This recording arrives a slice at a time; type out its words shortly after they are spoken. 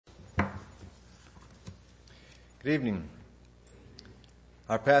Good evening.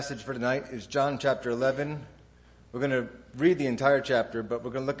 Our passage for tonight is John chapter 11. We're going to read the entire chapter, but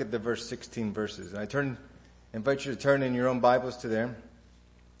we're going to look at the verse 16 verses. And I invite you to turn in your own Bibles to there.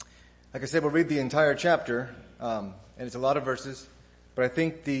 Like I said, we'll read the entire chapter, and it's a lot of verses, but I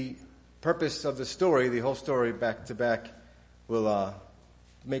think the purpose of the story, the whole story back to back, will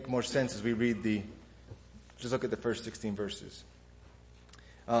make more sense as we just look at the first 16 verses.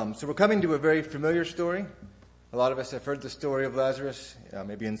 So we're coming to a very familiar story. A lot of us have heard the story of Lazarus,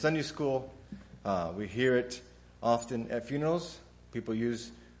 maybe in Sunday school. We hear it often at funerals. People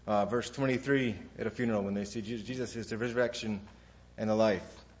use verse 23 at a funeral when they see Jesus is the resurrection and the life.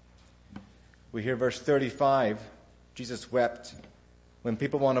 We hear verse 35, Jesus wept, when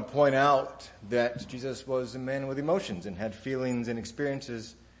people want to point out that Jesus was a man with emotions and had feelings and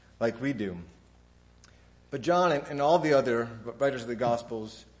experiences like we do. But John and all the other writers of the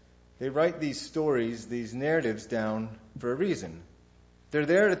Gospels, they write these stories, these narratives down for a reason. They're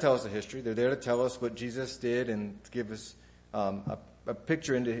there to tell us the history. They're there to tell us what Jesus did and to give us a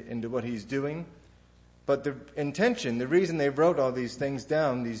picture into what he's doing. But the intention, the reason they wrote all these things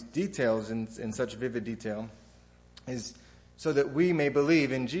down, these details in such vivid detail, is so that we may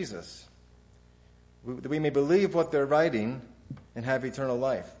believe in Jesus. That we may believe what they're writing and have eternal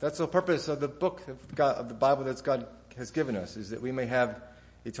life. That's the purpose of the book of the Bible that God has given us, is that we may have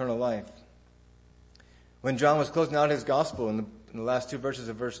eternal life. When John was closing out his gospel in the last two verses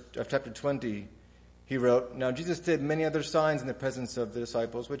of chapter 20, he wrote, "Now Jesus did many other signs in the presence of the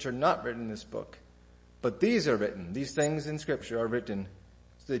disciples, which are not written in this book. But these are written, these things in Scripture are written,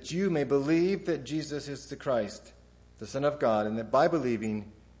 so that you may believe that Jesus is the Christ, the Son of God, and that by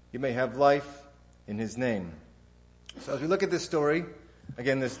believing you may have life in his name." So as we look at this story,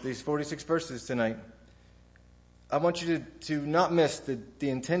 again, these 46 verses tonight, I want you to not miss the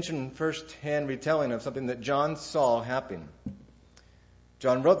intention first-hand retelling of something that John saw happen.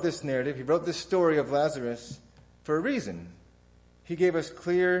 John wrote this narrative, he wrote this story of Lazarus for a reason. He gave us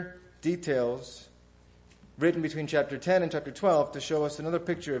clear details written between chapter 10 and chapter 12 to show us another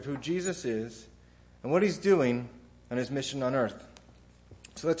picture of who Jesus is and what he's doing on his mission on earth.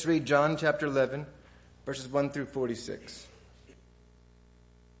 So let's read John chapter 11, verses 1 through 46.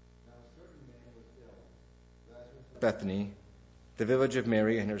 Bethany, the village of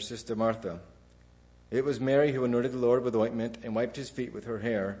Mary and her sister Martha. It was Mary who anointed the Lord with ointment and wiped his feet with her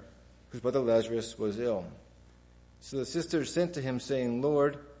hair, whose brother Lazarus was ill. So the sisters sent to him, saying,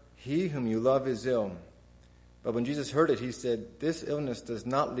 "Lord, he whom you love is ill." But when Jesus heard it, he said, "This illness does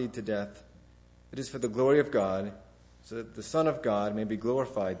not lead to death. It is for the glory of God, so that the Son of God may be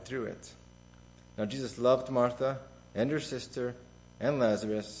glorified through it." Now Jesus loved Martha and her sister and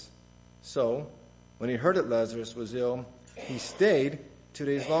Lazarus. So when he heard that Lazarus was ill, he stayed 2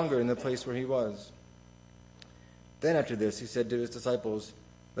 days longer in the place where he was. Then after this, he said to his disciples,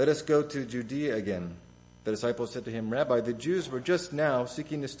 "Let us go to Judea again." The disciples said to him, "Rabbi, the Jews were just now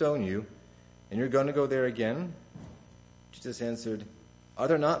seeking to stone you, and you're going to go there again?" Jesus answered, "Are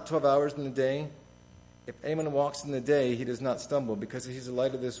there not 12 hours in the day? If anyone walks in the day, he does not stumble, because he's the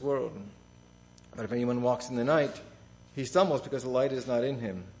light of this world. But if anyone walks in the night, he stumbles because the light is not in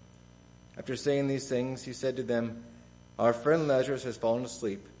him." After saying these things, he said to them, "Our friend Lazarus has fallen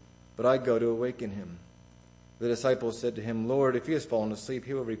asleep, but I go to awaken him." The disciples said to him, "Lord, if he has fallen asleep,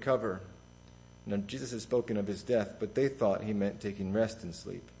 he will recover." Now Jesus had spoken of his death, but they thought he meant taking rest and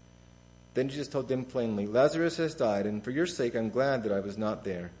sleep. Then Jesus told them plainly, "Lazarus has died, and for your sake I'm glad that I was not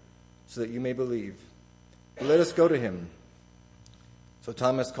there, so that you may believe. But let us go to him." So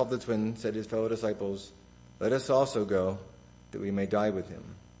Thomas, called the twin, said to his fellow disciples, "Let us also go, that we may die with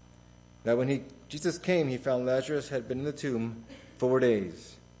him." Now when Jesus came, he found Lazarus had been in the tomb 4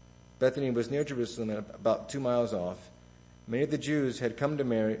 days. Bethany was near Jerusalem, about 2 miles off. Many of the Jews had come to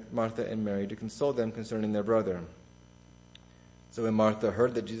Martha and Mary to console them concerning their brother. So when Martha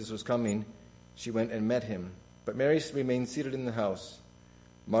heard that Jesus was coming, she went and met him. But Mary remained seated in the house.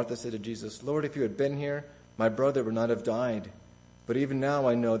 Martha said to Jesus, "Lord, if you had been here, my brother would not have died. But even now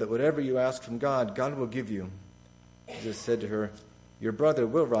I know that whatever you ask from God, God will give you." Jesus said to her, "Your brother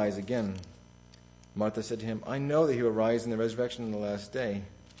will rise again." Martha said to him, "I know that he will rise in the resurrection on the last day."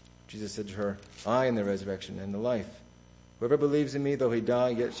 Jesus said to her, "I am the resurrection and the life. Whoever believes in me, though he die,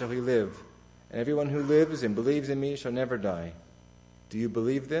 yet shall he live. And everyone who lives and believes in me shall never die. Do you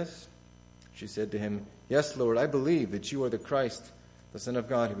believe this?" She said to him, "Yes, Lord, I believe that you are the Christ, the Son of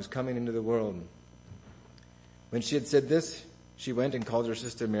God, who is coming into the world." When she had said this, she went and called her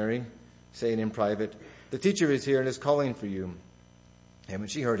sister Mary, saying in private, "The teacher is here and is calling for you." And when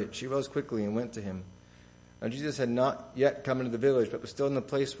she heard it, she rose quickly and went to him. Now Jesus had not yet come into the village, but was still in the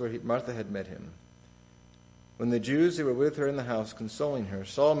place where Martha had met him. When the Jews who were with her in the house, consoling her,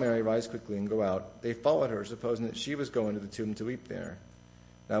 saw Mary rise quickly and go out, they followed her, supposing that she was going to the tomb to weep there.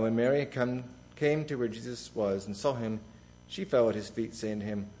 Now when Mary came to where Jesus was and saw him, she fell at his feet, saying to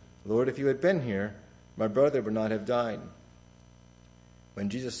him, Lord, if you had been here, my brother would not have died. When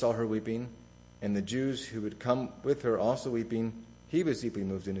Jesus saw her weeping, and the Jews who had come with her also weeping, he was deeply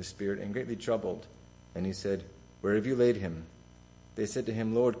moved in his spirit and greatly troubled. And he said, Where have you laid him? They said to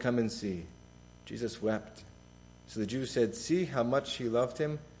him, Lord, come and see. Jesus wept. So the Jews said, See how much he loved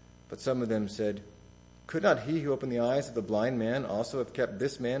him? But some of them said, Could not he who opened the eyes of the blind man also have kept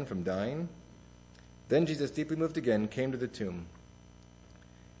this man from dying? Then Jesus, deeply moved again, came to the tomb.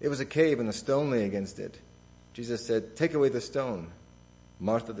 It was a cave, and a stone lay against it. Jesus said, Take away the stone.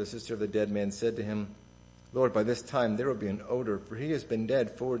 Martha, the sister of the dead man, said to him, Lord, by this time there will be an odor, for he has been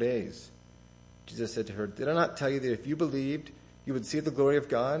dead 4 days. Jesus said to her, Did I not tell you that if you believed, you would see the glory of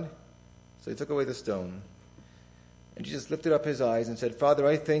God? So he took away the stone. And Jesus lifted up his eyes and said, Father,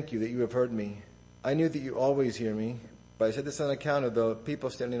 I thank you that you have heard me. I knew that you always hear me, but I said this on account of the people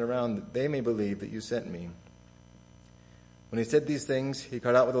standing around, that they may believe that you sent me. When he said these things, he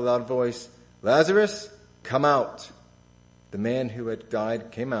cried out with a loud voice, Lazarus, come out! The man who had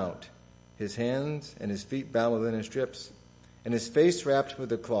died came out, his hands and his feet bound with linen strips, and his face wrapped with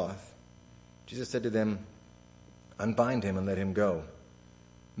a cloth. Jesus said to them, Unbind him and let him go.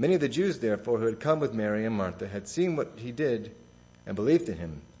 Many of the Jews, therefore, who had come with Mary and Martha, had seen what he did and believed in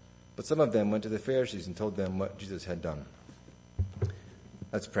him. But some of them went to the Pharisees and told them what Jesus had done.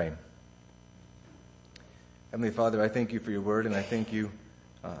 Let's pray. Heavenly Father, I thank you for your word, and I thank you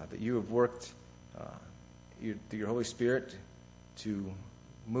that you have worked through your Holy Spirit to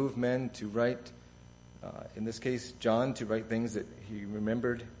move men to write, in this case, John, to write things that he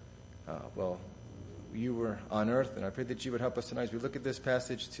remembered while you were on earth. And I pray that you would help us tonight as we look at this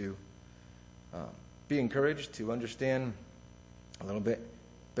passage to be encouraged, to understand a little bit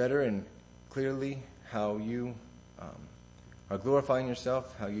better and clearly how you are glorifying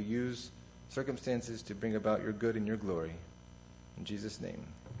yourself, how you use circumstances to bring about your good and your glory. In Jesus' name,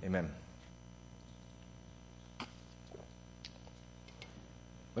 amen.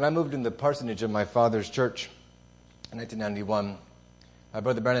 When I moved in the parsonage of my father's church in 1991, my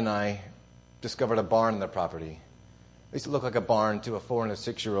brother Brent and I discovered a barn on the property. It used to look like a barn to a 4- and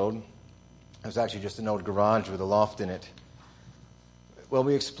 6-year-old. It was actually just an old garage with a loft in it. Well,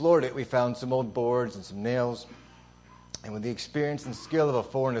 we explored it. We found some old boards and some nails. And with the experience and skill of a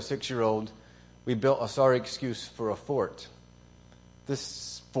 4- and 6-year-old, we built a sorry excuse for a fort.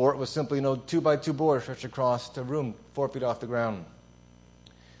 This fort was simply an old 2x2 board stretched across a room 4 feet off the ground,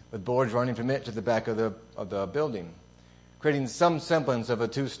 with boards running from it to the back of the building, creating some semblance of a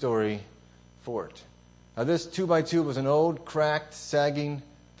 2-story fort. Now, this 2x2 was an old, cracked, sagging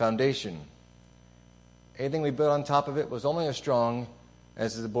foundation. Anything we built on top of it was only as strong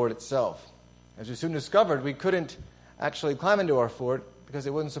as the board itself. As we soon discovered, we couldn't actually climb into our fort because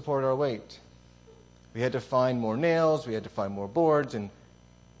it wouldn't support our weight. We had to find more nails, we had to find more boards, and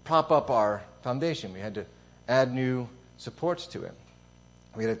prop up our foundation. We had to add new supports to it.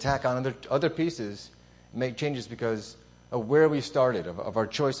 We had to tack on other pieces and make changes because of where we started, of our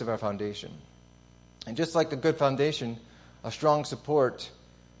choice of our foundation. And just like a good foundation, a strong support,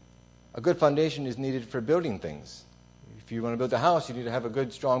 a good foundation is needed for building things. If you want to build a house, you need to have a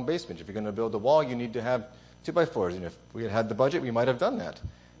good, strong basement. If you're going to build a wall, you need to have 2x4s. And if we had the budget, we might have done that.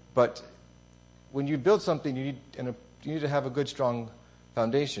 But when you build something, you need to have a good, strong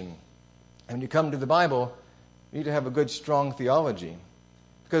foundation. And when you come to the Bible, you need to have a good, strong theology.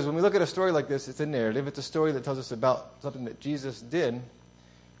 Because when we look at a story like this, it's a narrative. It's a story that tells us about something that Jesus did.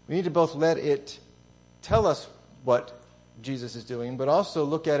 We need to both let it tell us what Jesus is doing, but also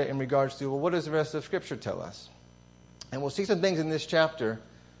look at it in regards to, well, what does the rest of Scripture tell us? And we'll see some things in this chapter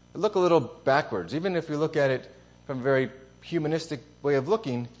that look a little backwards. Even if we look at it from a very humanistic way of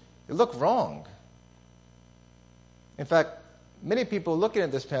looking, they look wrong. In fact, many people looking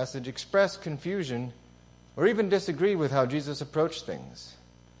at this passage express confusion or even disagree with how Jesus approached things.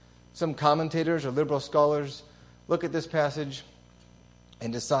 Some commentators or liberal scholars look at this passage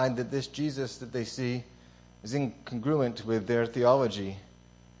and decide that this Jesus that they see is incongruent with their theology,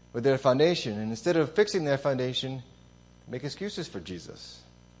 with their foundation. And instead of fixing their foundation, make excuses for Jesus.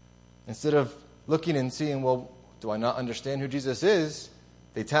 Instead of looking and seeing, well, do I not understand who Jesus is?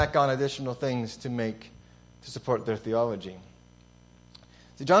 They tack on additional things to support their theology.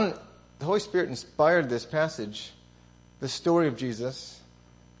 See, the Holy Spirit inspired this passage, the story of Jesus,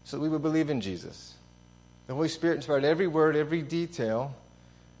 so that we would believe in Jesus. The Holy Spirit inspired every word, every detail,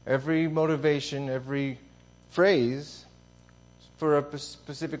 every motivation, every phrase for a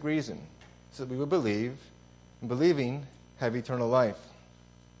specific reason, so that we would believe and believing have eternal life.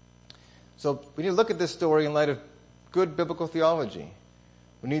 So we need to look at this story in light of good biblical theology.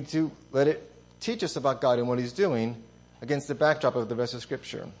 We need to let it teach us about God and what He's doing against the backdrop of the rest of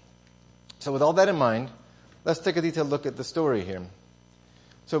Scripture. So with all that in mind, let's take a detailed look at the story here.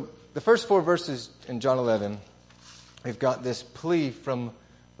 So the first 4 verses in John 11, we've got this plea from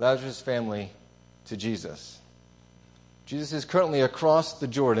Lazarus' family to Jesus. Jesus is currently across the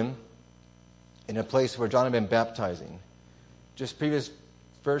Jordan in a place where John had been baptizing. Just previous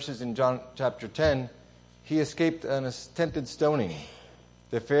verses in John chapter 10, he escaped an attempted stoning.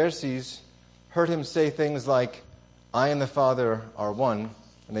 The Pharisees heard him say things like, "I and the Father are one,"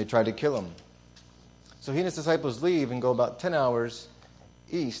 and they tried to kill him. So he and his disciples leave and go about 10 hours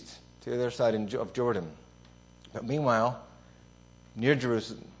east to the other side of Jordan. But meanwhile, near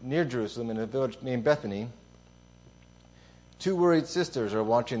Jerusalem in a village named Bethany, 2 worried sisters are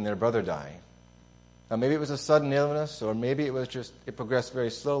watching their brother die. Now maybe it was a sudden illness, or maybe it progressed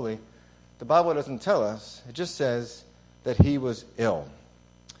very slowly. The Bible doesn't tell us. It just says that he was ill.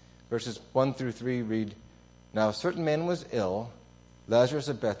 Verses 1 through 3 read, "Now a certain man was ill, Lazarus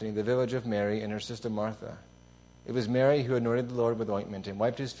of Bethany, the village of Mary and her sister Martha. It was Mary who anointed the Lord with ointment and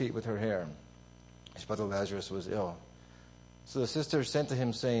wiped his feet with her hair. His brother Lazarus was ill. So the sisters sent to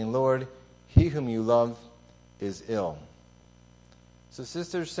him, saying, 'Lord, he whom you love is ill.'" So the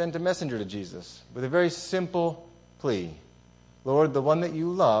sisters sent a messenger to Jesus with a very simple plea. "Lord, the one that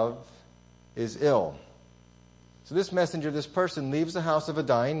you love is ill." So this messenger, this person, leaves the house of a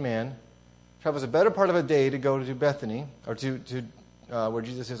dying man, travels a better part of a day to go to Bethany, or to where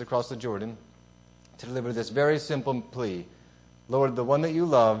Jesus is across the Jordan, to deliver this very simple plea. "Lord, the one that you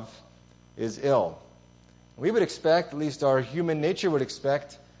love is ill." We would expect, at least our human nature would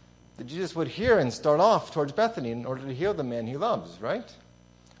expect, that Jesus would hear and start off towards Bethany in order to heal the man he loves, right?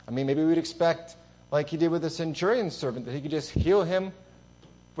 I mean, maybe we'd expect, like he did with the centurion's servant, that he could just heal him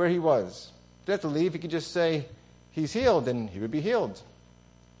where he was. He didn't have to leave. He could just say, "He's healed," and he would be healed.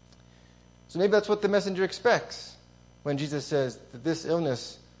 So maybe that's what the messenger expects when Jesus says that this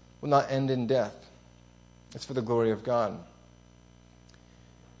illness will not end in death. It's for the glory of God.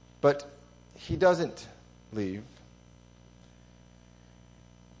 But he doesn't leave.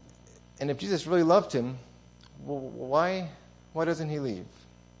 And if Jesus really loved him, why doesn't he leave?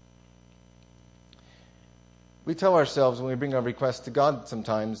 We tell ourselves when we bring our requests to God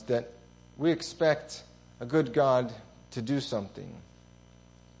sometimes that we expect a good God to do something.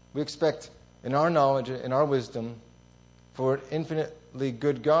 We expect, in our knowledge, in our wisdom, for an infinitely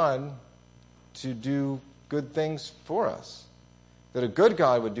good God to do good things for us. That a good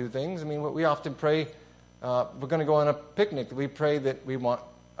God would do things. I mean, we often pray, we're going to go on a picnic. We pray that we want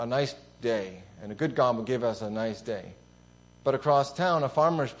a nice day, and a good God will give us a nice day. But across town, a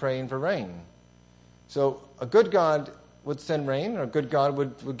farmer's praying for rain. So a good God would send rain, or a good God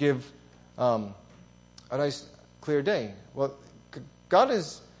would give a nice, clear day. Well, God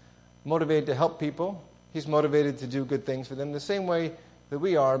is motivated to help people. He's motivated to do good things for them the same way that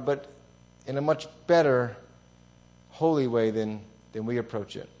we are, but in a much better, holy way than we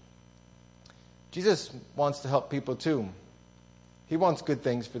approach it. Jesus wants to help people too. He wants good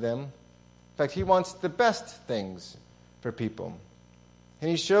things for them. In fact, he wants the best things for people. And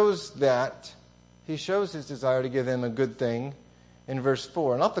he shows his desire to give them a good thing in verse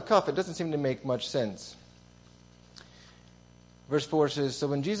 4. And off the cuff, it doesn't seem to make much sense. Verse 4 says, "So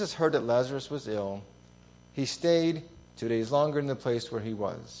when Jesus heard that Lazarus was ill, he stayed 2 days longer in the place where he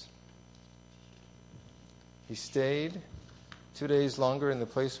was." He stayed 2 days longer in the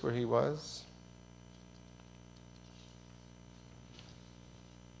place where he was.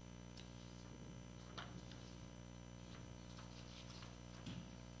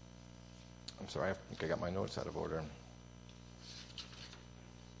 I'm sorry, I think I got my notes out of order.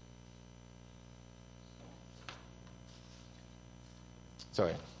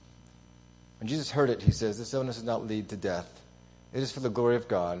 Sorry. When Jesus heard it, he says, "This illness does not lead to death. It is for the glory of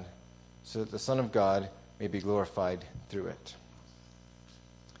God, so that the Son of God may be glorified through it."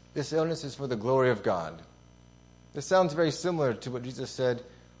 This illness is for the glory of God. This sounds very similar to what Jesus said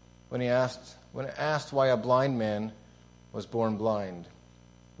when asked why a blind man was born blind.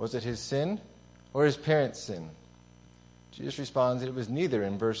 Was it his sin or his parents' sin? Jesus responds that it was neither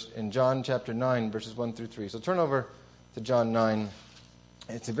in John chapter 9, verses 1 through 3. So turn over to John 9.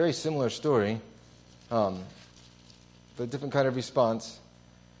 It's a very similar story, but a different kind of response.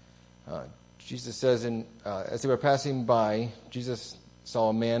 Jesus says, as they were passing by, Jesus saw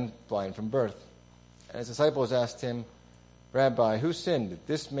a man blind from birth. And his disciples asked him, "Rabbi, who sinned,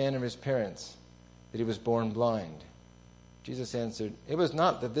 this man or his parents, that he was born blind?" Jesus answered, "It was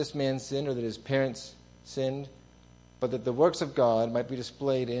not that this man sinned or that his parents sinned, but that the works of God might be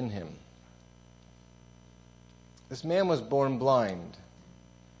displayed in him. This man was born blind,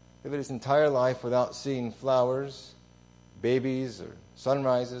 lived his entire life without seeing flowers, babies, or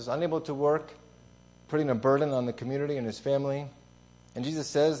sunrises, unable to work, putting a burden on the community and his family. And Jesus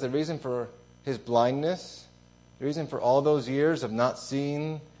says the reason for his blindness, the reason for all those years of not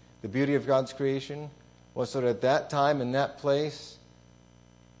seeing the beauty of God's creation, was so that at that time, in that place,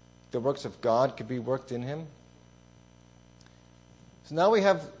 the works of God could be worked in him. So now we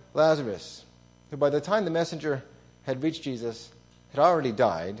have Lazarus, who by the time the messenger had reached Jesus, had already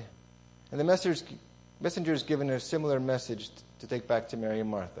died, and the messenger is given a similar message to take back to Mary and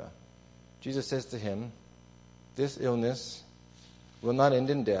Martha. Jesus says to him, "This illness will not end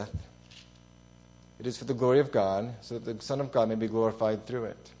in death. It is for the glory of God, so that the Son of God may be glorified through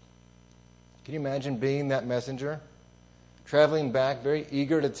it." Can you imagine being that messenger, traveling back, very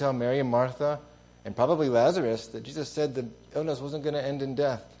eager to tell Mary and Martha, and probably Lazarus, that Jesus said the illness wasn't going to end in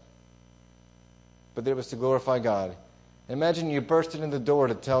death, but that it was to glorify God. And imagine you burst into the door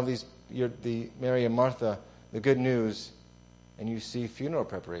to tell the Mary and Martha the good news, and you see funeral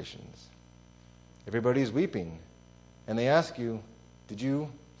preparations. Everybody's weeping, and they ask you, "Did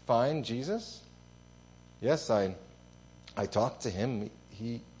you find Jesus?" "Yes, I talked to him.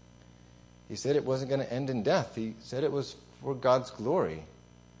 He said it wasn't going to end in death. He said it was for God's glory."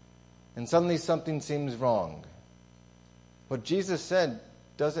 And suddenly something seems wrong. What Jesus said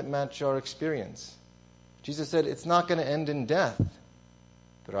doesn't match our experience. Jesus said it's not going to end in death,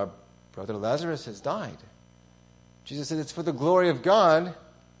 but our brother Lazarus has died. Jesus said it's for the glory of God,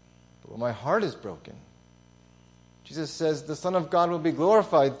 but my heart is broken. Jesus says the Son of God will be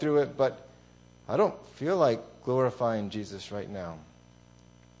glorified through it, but I don't feel like glorifying Jesus right now.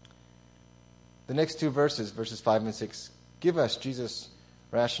 The next two verses 5 and 6, give us Jesus'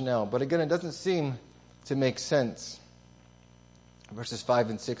 rationale. But again, it doesn't seem to make sense. Verses 5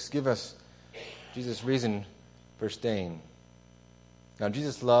 and 6 give us Jesus' reason for staying. Now,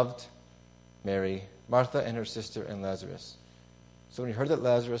 Jesus loved Mary, Martha, and her sister, and Lazarus. So when he heard that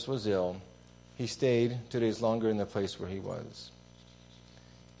Lazarus was ill, he stayed 2 days longer in the place where he was.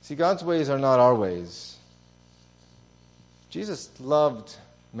 See, God's ways are not our ways. Jesus loved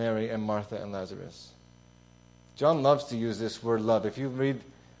Mary and Martha and Lazarus. John loves to use this word love. If you read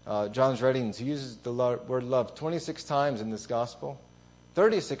John's writings, he uses the word love 26 times in this gospel,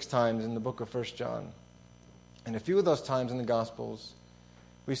 36 times in the book of 1 John. And a few of those times in the Gospels,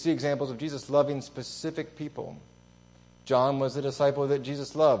 we see examples of Jesus loving specific people. John was the disciple that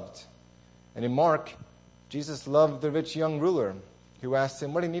Jesus loved. And in Mark, Jesus loved the rich young ruler who asked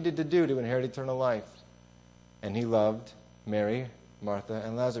him what he needed to do to inherit eternal life. And he loved Mary, Martha,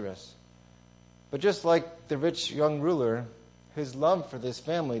 and Lazarus. But just like the rich young ruler, his love for this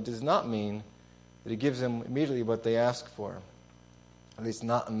family does not mean that he gives them immediately what they ask for. At least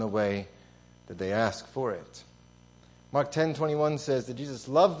not in the way that they ask for it. Mark 10:21 says that Jesus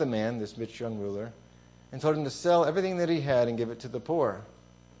loved the man, this rich young ruler, and told him to sell everything that he had and give it to the poor.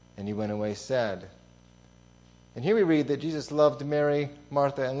 And he went away sad. And here we read that Jesus loved Mary,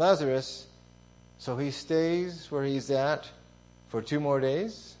 Martha, and Lazarus, so he stays where he's at for 2 more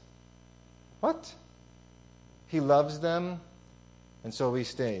days? What? He loves them, and so he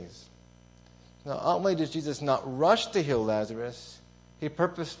stays. Now, not only does Jesus not rush to heal Lazarus, he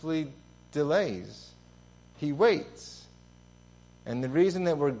purposefully delays. He waits. And the reason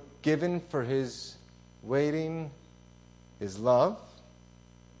that we're given for his waiting is love.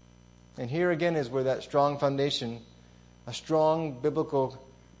 And here again is where that strong foundation, a strong biblical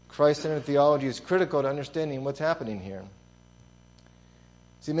Christ-centered theology is critical to understanding what's happening here.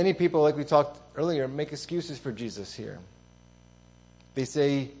 See, many people, like we talked earlier, make excuses for Jesus here. They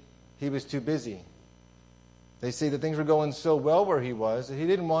say he was too busy. They say that things were going so well where he was that he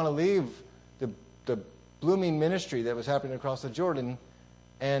didn't want to leave the blooming ministry that was happening across the Jordan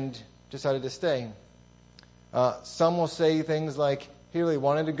and decided to stay. Some will say things like he really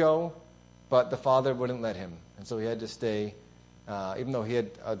wanted to go, but the Father wouldn't let him. And so he had to stay. Even though he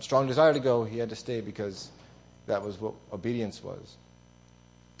had a strong desire to go, he had to stay because that was what obedience was.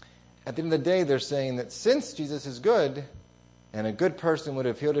 At the end of the day, they're saying that since Jesus is good, and a good person would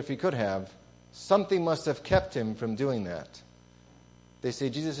have healed if he could have, something must have kept him from doing that. They say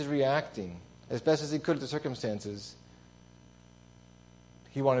Jesus is reacting as best as he could to the circumstances.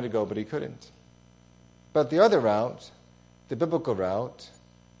 He wanted to go, but he couldn't. But the other route, the biblical route,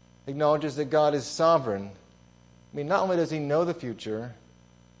 acknowledges that God is sovereign. I mean, not only does he know the future,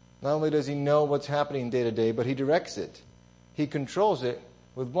 not only does he know what's happening day to day, but he directs it. He controls it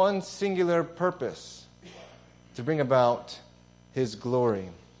with one singular purpose, to bring about his glory.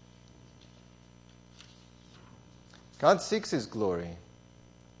 God seeks his glory.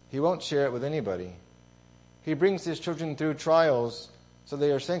 He won't share it with anybody. He brings his children through trials so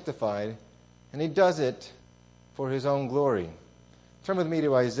they are sanctified, and he does it for his own glory. Turn with me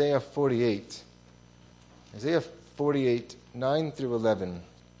to Isaiah 48. Isaiah 48, 9 through 11.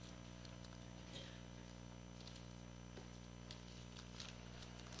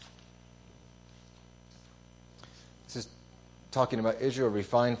 This is talking about Israel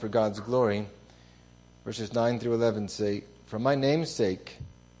refined for God's glory. Verses 9 through 11 say, "For my name's sake,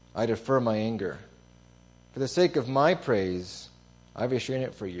 I defer my anger. For the sake of my praise, I restrain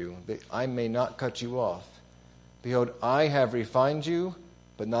it for you, that I may not cut you off. Behold, I have refined you,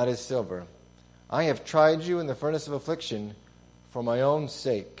 but not as silver. I have tried you in the furnace of affliction for my own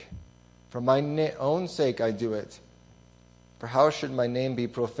sake. For my own sake I do it. For how should my name be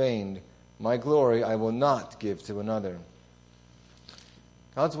profaned? My glory I will not give to another."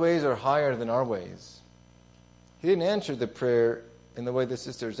 God's ways are higher than our ways. He didn't answer the prayer in the way the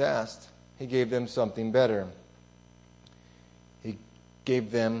sisters asked. He gave them something better. He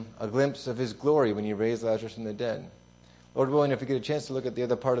gave them a glimpse of his glory when he raised Lazarus from the dead. Lord willing, if we get a chance to look at the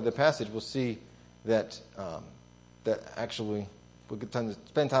other part of the passage, we'll see that actually we'll get time to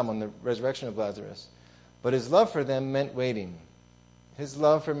spend time on the resurrection of Lazarus. But his love for them meant waiting. His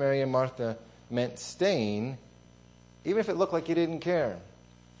love for Mary and Martha meant staying, even if it looked like he didn't care,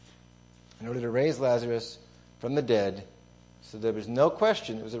 in order to raise Lazarus from the dead. So there was no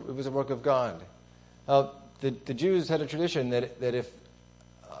question it was a work of God. The Jews had a tradition that if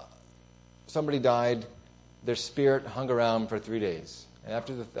somebody died, their spirit hung around for 3 days. And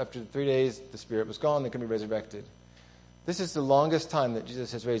after the 3 days, the spirit was gone, they could be resurrected. This is the longest time that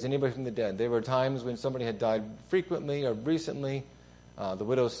Jesus has raised anybody from the dead. There were times when somebody had died frequently or recently. The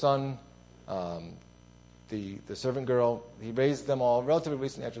widow's son, the servant girl, he raised them all relatively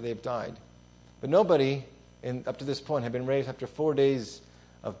recently after they've died. But nobody up to this point had been raised after 4 days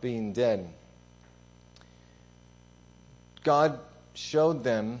of being dead. God showed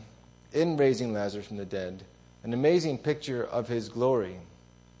them, in raising Lazarus from the dead, an amazing picture of his glory.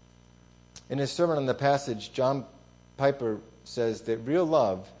 In his sermon on the passage, John Piper says that real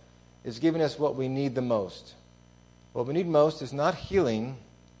love is giving us what we need the most. What we need most is not healing,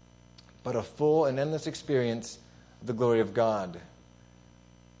 but a full and endless experience of the glory of God.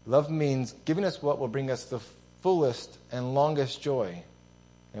 Love means giving us what will bring us the fullest and longest joy.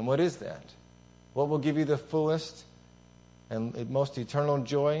 And what is that? What will give you the fullest and most eternal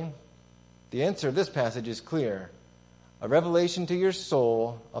joy? The answer of this passage is clear. A revelation to your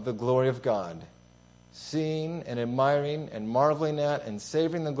soul of the glory of God. Seeing and admiring and marveling at and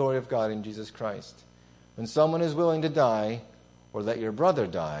savoring the glory of God in Jesus Christ. When someone is willing to die, or let your brother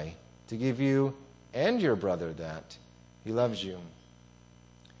die, to give you and your brother that, he loves you.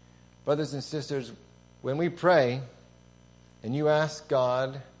 Brothers and sisters, when we pray and you ask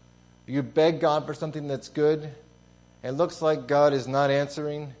God, you beg God for something that's good, and it looks like God is not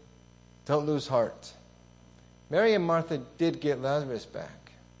answering, don't lose heart. Mary and Martha did get Lazarus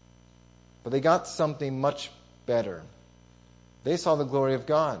back, but they got something much better. They saw the glory of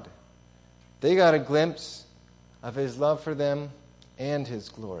God. They got a glimpse of his love for them and his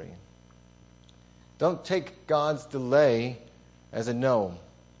glory. Don't take God's delay as a no.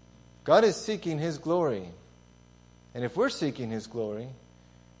 God is seeking his glory. And if we're seeking his glory,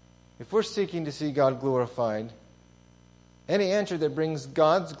 if we're seeking to see God glorified, any answer that brings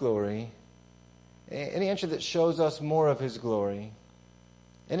God's glory, any answer that shows us more of his glory,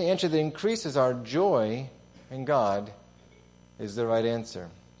 any answer that increases our joy in God is the right answer.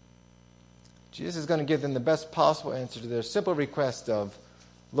 Jesus is going to give them the best possible answer to their simple request of,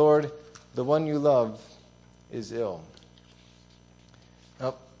 Lord, the one you love is ill.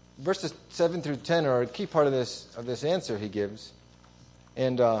 Now, verses 7 through 10 are a key part of this answer he gives.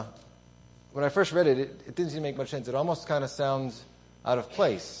 And when I first read it, it didn't seem to make much sense. It almost kind of sounds out of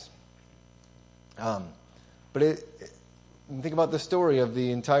place. But when you think about the story of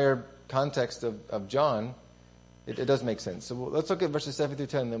the entire context of John, it does make sense. So let's look at verses 7 through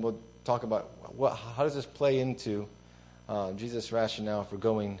 10, and then we'll talk about how does this play into Jesus' rationale for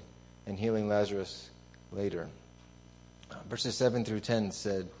going and healing Lazarus later. Verses 7 through 10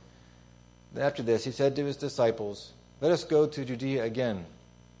 said, after this, he said to his disciples, "Let us go to Judea again."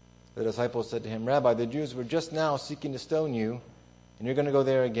 The disciples said to him, "Rabbi, the Jews were just now seeking to stone you, and you're going to go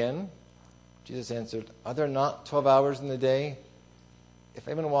there again?" Jesus answered, "Are there not 12 hours in the day? If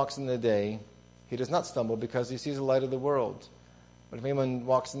anyone walks in the day, he does not stumble because he sees the light of the world. But if anyone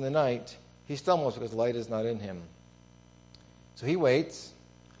walks in the night, he stumbles because the light is not in him." So he waits,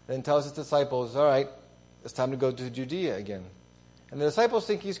 then tells his disciples, "All right, it's time to go to Judea again." And the disciples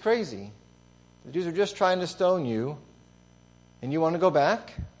think he's crazy. The Jews are just trying to stone you. and you want to go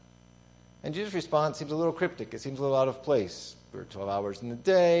back? And Jesus' response seems a little cryptic. It seems a little out of place. We're 12 hours in the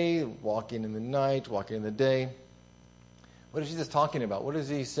day, walking in the night, walking in the day. What is Jesus talking about? What is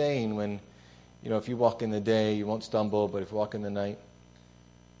he saying when, if you walk in the day, you won't stumble, but if you walk in the night?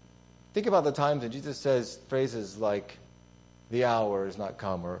 Think about the times that Jesus says phrases like, the hour is not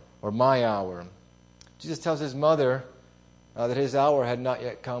come, or my hour. Jesus tells his mother that his hour had not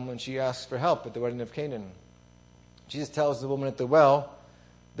yet come when she asks for help at the wedding of Canaan. Jesus tells the woman at the well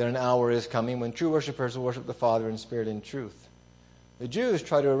that an hour is coming when true worshipers will worship the Father in spirit and truth. The Jews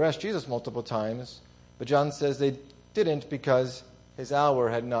try to arrest Jesus multiple times, but John says they didn't because his hour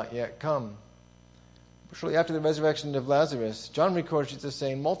had not yet come. Shortly after the resurrection of Lazarus, John records Jesus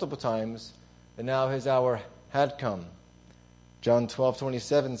saying multiple times that now his hour had come. John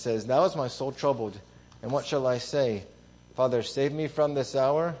 12:27 says, "Now is my soul troubled, and what shall I say? Father, save me from this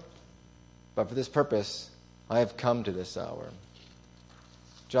hour, but for this purpose I have come to this hour."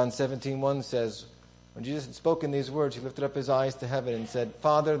 John 17:1 says, when Jesus had spoken these words, he lifted up his eyes to heaven and said,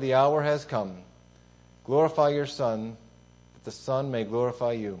 "Father, the hour has come. Glorify your Son, that the Son may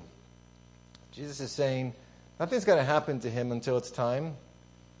glorify you." Jesus is saying nothing's going to happen to him until it's time.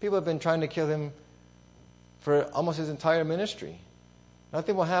 People have been trying to kill him for almost his entire ministry.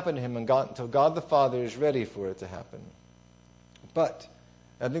 Nothing will happen to him until God the Father is ready for it to happen. But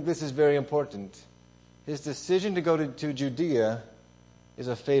I think this is very important. His decision to go to Judea is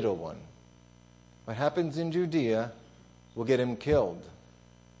a fatal one. What happens in Judea will get him killed.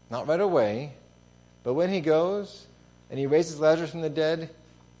 Not right away, but when he goes and he raises Lazarus from the dead,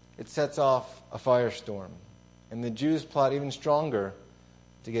 it sets off a firestorm. And the Jews plot even stronger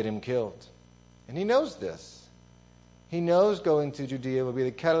to get him killed. And he knows this. He knows going to Judea will be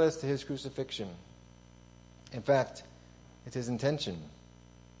the catalyst to his crucifixion. In fact, it's his intention.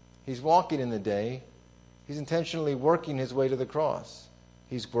 He's walking in the day. He's intentionally working his way to the cross.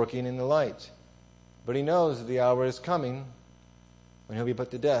 He's working in the light. But he knows that the hour is coming when he'll be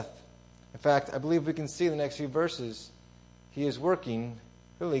put to death. In fact, I believe we can see in the next few verses, he is working,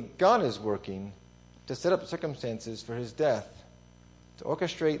 really God is working, to set up circumstances for his death, to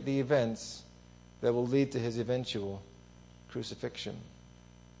orchestrate the events that will lead to his eventual crucifixion.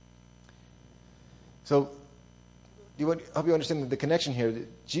 So, I hope you understand the connection here.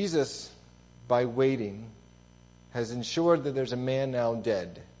 That Jesus, by waiting, has ensured that there's a man now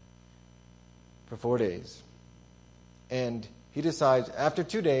dead for 4 days. And he decides after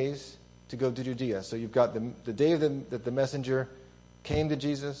 2 days to go to Judea. So you've got the day that the messenger came to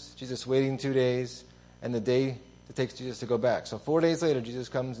Jesus waiting 2 days, and the day it takes Jesus to go back. So 4 days later, Jesus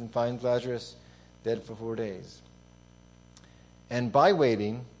comes and finds Lazarus dead for 4 days. And by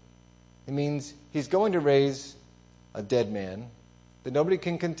waiting, it means he's going to raise a dead man that nobody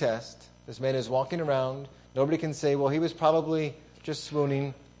can contest. This man is walking around. Nobody can say, well, he was probably just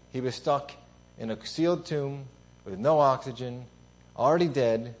swooning. He was stuck in a sealed tomb with no oxygen, already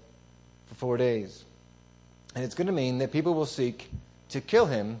dead for 4 days. And it's going to mean that people will seek to kill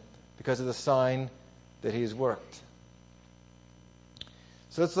him because of the sign that he's worked.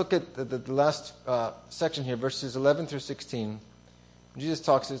 So let's look at the last section here, verses 11 through 16. Jesus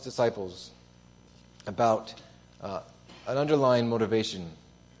talks to his disciples about an underlying motivation.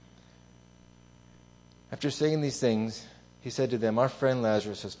 After saying these things, he said to them, "Our friend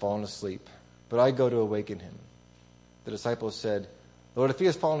Lazarus has fallen asleep, but I go to awaken him." The disciples said, "Lord, if he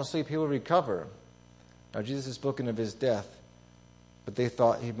has fallen asleep, he will recover." Now Jesus has spoken of his death, but they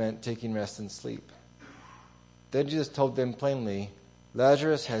thought he meant taking rest and sleep. Then Jesus told them plainly,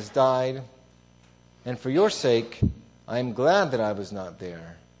 "Lazarus has died, and for your sake I am glad that I was not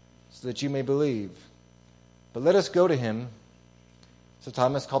there, so that you may believe. But let us go to him." So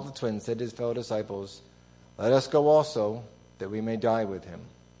Thomas, called the twin, said to his fellow disciples, "Let us go also, that we may die with him."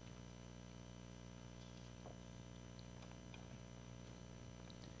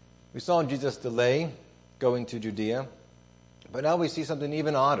 We saw Jesus delay going to Judea, but now we see something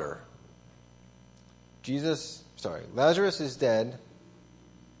even odder. Lazarus is dead,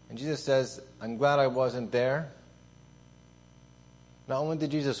 and Jesus says, "I'm glad I wasn't there." Not only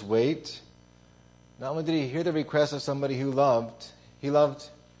did Jesus wait, not only did he hear the request of somebody he loved,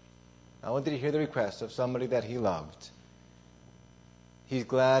 not only did he hear the request of somebody that he loved, he's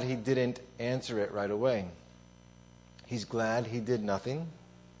glad he didn't answer it right away. He's glad he did nothing.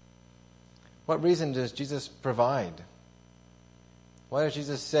 What reason does Jesus provide? Why does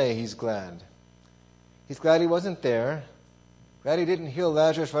Jesus say he's glad? He's glad he wasn't there, glad he didn't heal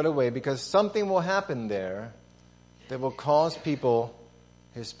Lazarus right away, because something will happen there that will cause people,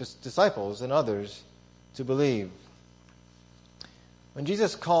 his disciples and others, to believe. When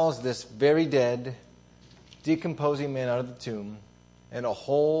Jesus calls this very dead, decomposing man out of the tomb, and a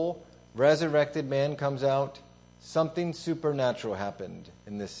whole resurrected man comes out, something supernatural happened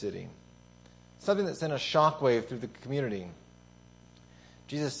in this city. Something that sent a shockwave through the community.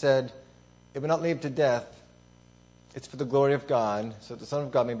 Jesus said, it will not lead to death. It's for the glory of God, so that the Son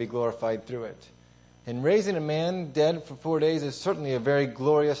of God may be glorified through it. And raising a man dead for 4 days is certainly a very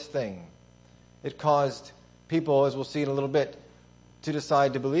glorious thing. It caused people, as we'll see in a little bit, to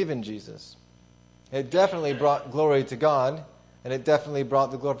decide to believe in Jesus. It definitely brought glory to God, and it definitely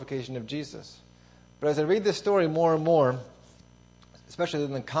brought the glorification of Jesus. But as I read this story more and more, especially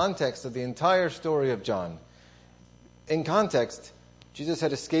in the context of the entire story of John, in context, Jesus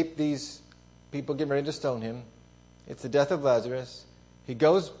had escaped these people getting ready to stone him. It's the death of Lazarus. He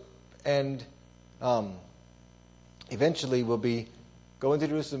goes and eventually will be going to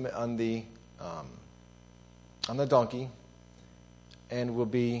Jerusalem on the donkey, and will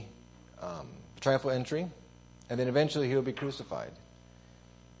be triumphal entry, and then eventually he will be crucified.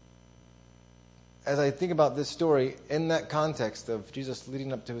 As I think about this story in that context of Jesus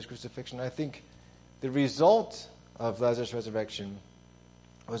leading up to his crucifixion, I think the result of Lazarus' resurrection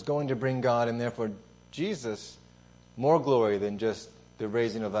was going to bring God, and therefore Jesus, more glory than just the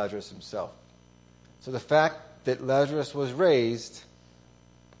raising of Lazarus himself. So the fact that Lazarus was raised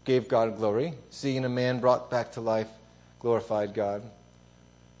gave God glory. Seeing a man brought back to life glorified God.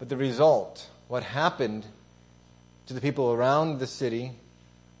 But the result, what happened to the people around the city,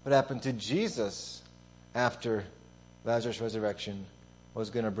 what happened to Jesus after Lazarus' resurrection, was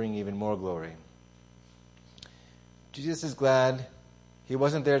going to bring even more glory. Jesus is glad he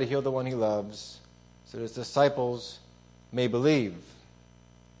wasn't there to heal the one he loves, so that his disciples may believe.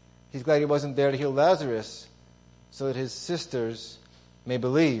 He's glad he wasn't there to heal Lazarus, so that his sisters may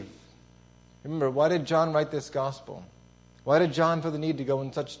believe. Remember, why did John write this gospel? Why did John feel the need to go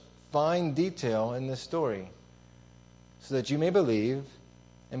in such fine detail in this story? So that you may believe,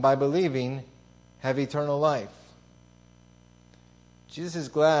 and by believing, have eternal life. Jesus is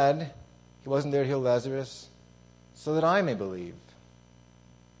glad he wasn't there to heal Lazarus, so that I may believe.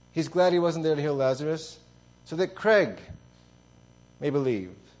 He's glad he wasn't there to heal Lazarus, so that Craig may believe,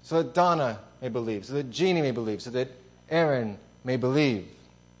 so that Donna may believe, so that Jeannie may believe, so that Aaron may believe.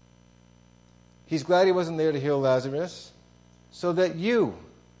 He's glad he wasn't there to heal Lazarus, so that you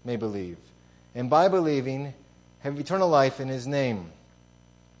may believe, and by believing, have eternal life in his name.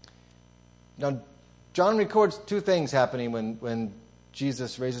 Now, John records two things happening when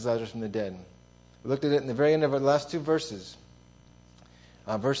Jesus raises Lazarus from the dead. We looked at it in the very end of our last two verses.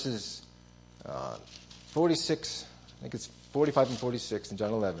 Verses 46, I think it's 45 and 46 in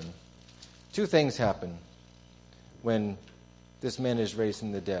John 11. Two things happen when this man is raised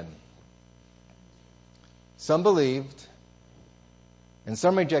from the dead. Some believed, and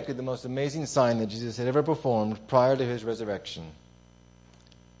some rejected the most amazing sign that Jesus had ever performed prior to his resurrection,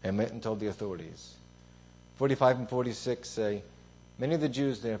 and went and told the authorities. 45 and 46 say, many of the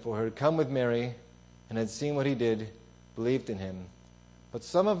Jews, therefore, who had come with Mary and had seen what he did, believed in him. But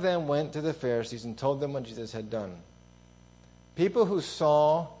some of them went to the Pharisees and told them what Jesus had done. People who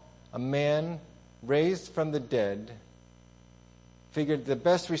saw a man raised from the dead figured the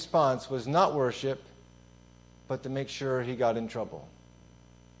best response was not worship, but to make sure he got in trouble.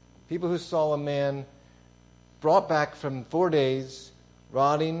 People who saw a man brought back from 4 days,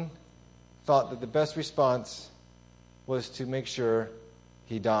 rotting, thought that the best response was to make sure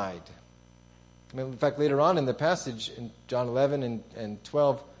he died. In fact, later on in the passage in John 11 and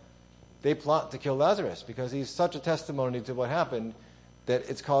 12, they plot to kill Lazarus because he's such a testimony to what happened that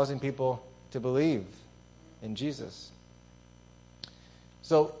it's causing people to believe in Jesus.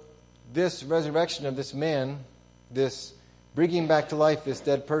 So this resurrection of this man, this bringing back to life this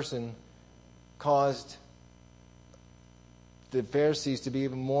dead person, caused the Pharisees to be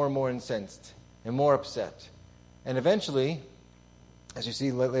even more and more incensed and more upset. And eventually, as you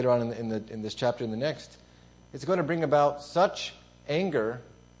see later on in this chapter and the next, it's going to bring about such anger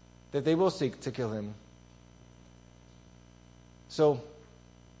that they will seek to kill him. So,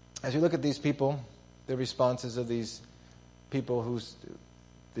 as you look at these people, the responses of these people,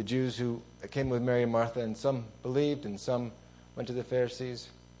 the Jews who came with Mary and Martha, and some believed and some went to the Pharisees,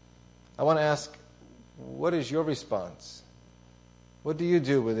 I want to ask, what is your response? What do you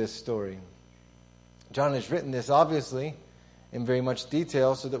do with this story? John has written this, obviously, in very much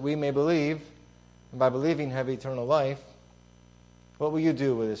detail so that we may believe, and by believing have eternal life. What will you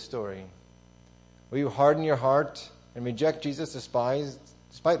do with this story? Will you harden your heart and reject Jesus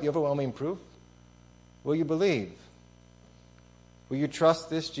despite the overwhelming proof? Will you believe? Will you trust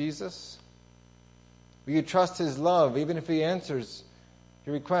this Jesus? Will you trust his love even if he answers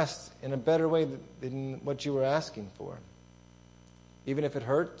your request in a better way than what you were asking for. Even if it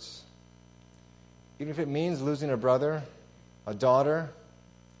hurts, even if it means losing a brother, a daughter,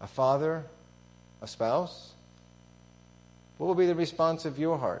 a father, a spouse, what will be the response of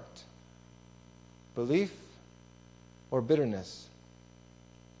your heart? Belief or bitterness?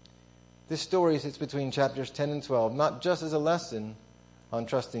 This story sits between chapters 10 and 12, not just as a lesson on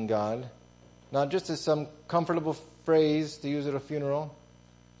trusting God, not just as some comfortable phrase to use at a funeral,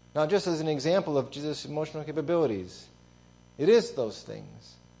 not just as an example of Jesus' emotional capabilities. It is those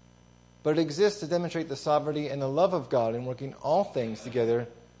things. But it exists to demonstrate the sovereignty and the love of God in working all things together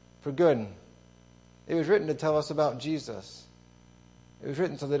for good. It was written to tell us about Jesus. It was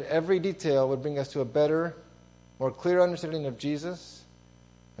written so that every detail would bring us to a better, more clear understanding of Jesus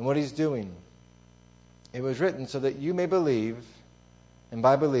and what he's doing. It was written so that you may believe, and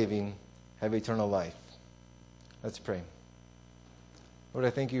by believing, have eternal life. Let's pray. Lord, I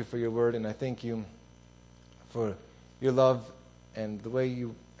thank you for your word, and I thank you for your love and the way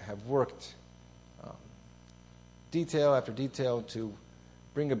you have worked detail after detail to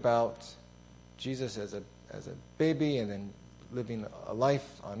bring about Jesus as a baby, and then living a life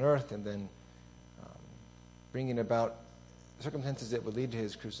on earth, and then bringing about circumstances that would lead to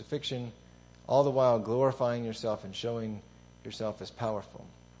his crucifixion, all the while glorifying yourself and showing yourself as powerful.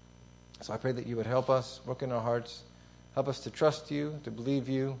 So I pray that you would help us, work in our hearts, help us to trust you, to believe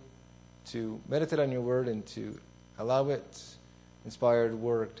you, to meditate on your word, and to allow its inspired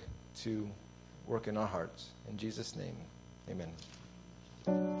word to work in our hearts. In Jesus' name, amen.